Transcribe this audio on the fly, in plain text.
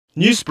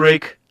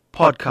Newsbreak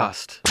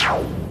Podcast.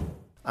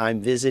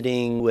 I'm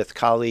visiting with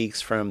colleagues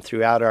from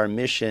throughout our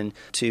mission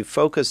to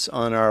focus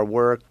on our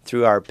work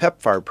through our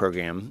PEPFAR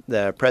program,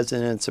 the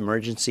President's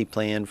Emergency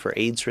Plan for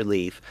AIDS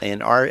Relief,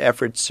 and our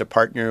efforts to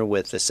partner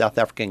with the South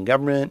African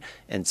government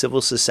and civil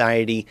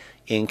society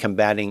in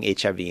combating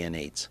HIV and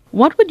AIDS.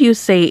 What would you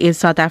say is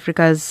South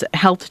Africa's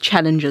health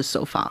challenges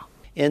so far?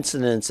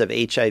 Incidence of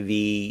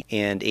HIV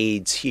and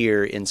AIDS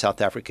here in South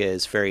Africa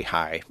is very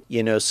high.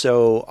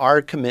 So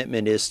our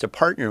commitment is to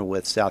partner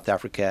with South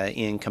Africa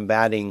in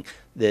combating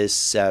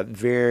this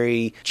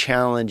very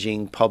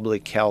challenging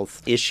public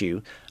health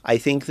issue. I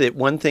think that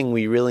one thing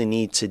we really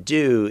need to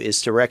do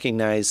is to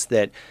recognize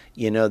that,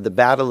 the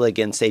battle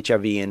against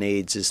HIV and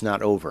AIDS is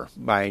not over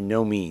by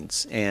no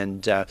means.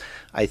 And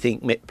I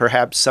think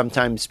perhaps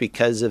sometimes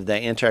because of the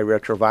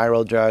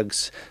antiretroviral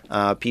drugs,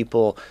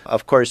 people,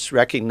 of course,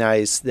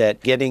 recognize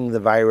that getting the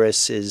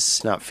virus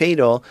is not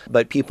fatal,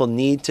 but people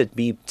need to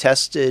be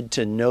tested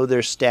to know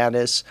their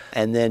status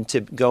and then to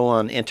go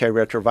on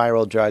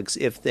antiretroviral drugs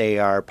if they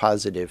are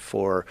positive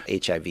for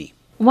HIV.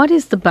 What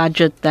is the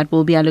budget that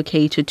will be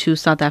allocated to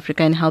South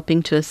Africa in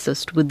helping to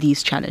assist with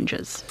these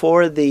challenges?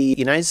 For the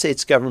United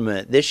States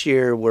government, this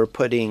year we're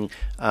putting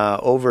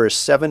over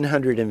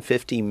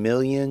 750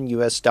 million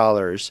US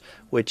dollars,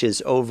 which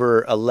is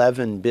over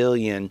 11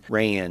 billion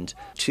rand,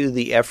 to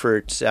the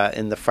efforts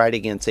in the fight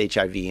against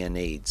HIV and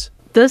AIDS.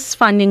 This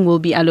funding will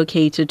be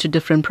allocated to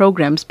different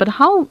programs, but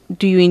how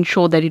do you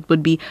ensure that it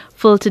would be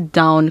filtered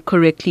down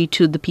correctly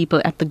to the people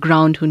at the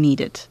ground who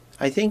need it?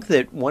 I think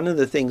that one of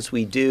the things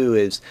we do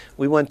is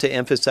we want to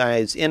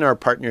emphasize in our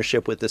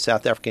partnership with the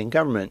South African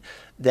government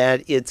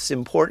that it's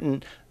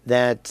important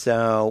that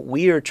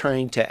we are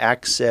trying to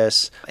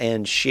access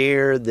and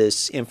share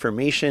this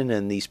information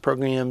and these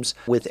programs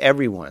with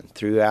everyone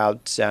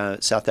throughout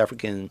South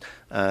African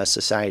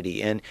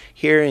society. And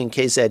here in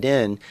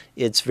KZN,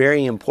 it's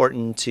very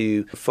important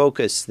to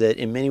focus that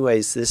in many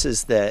ways this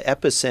is the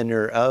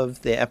epicenter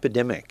of the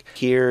epidemic.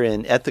 Here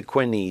in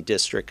eThekwini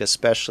district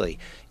especially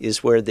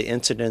is where the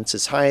incidence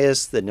is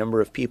highest, the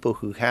number of people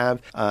who have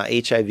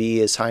HIV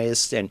is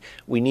highest, and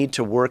we need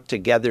to work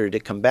together to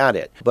combat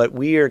it. But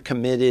we are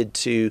committed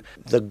to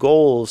the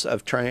goals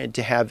of trying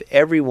to have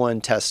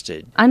everyone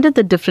tested. Under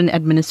the different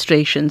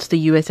administrations, the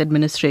US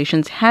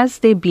administrations, has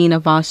there been a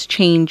vast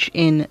change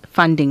in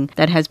funding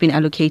that has been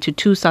allocated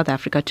to South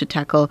Africa to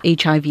tackle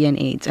HIV and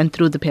AIDS and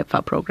through the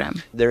PEPFAR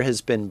program? There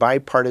has been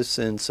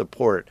bipartisan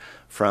support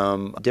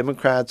from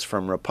Democrats,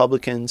 from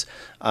Republicans.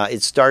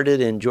 It started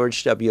in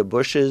George W.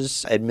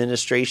 Bush's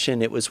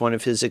administration. It was one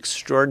of his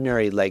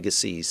extraordinary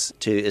legacies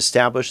to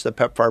establish the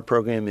PEPFAR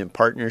program in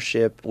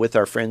partnership with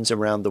our friends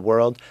around the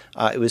world.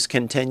 It was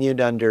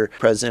continued under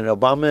President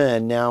Obama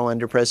and now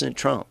under President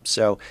Trump.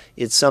 So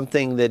it's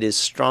something that is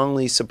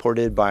strongly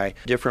supported by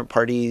different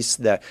parties.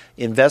 The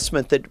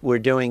investment that we're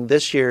doing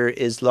this year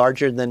is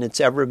larger than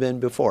it's ever been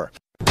before.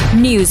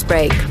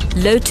 Newsbreak,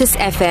 Lotus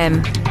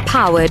FM,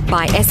 powered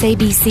by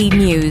SABC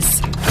News.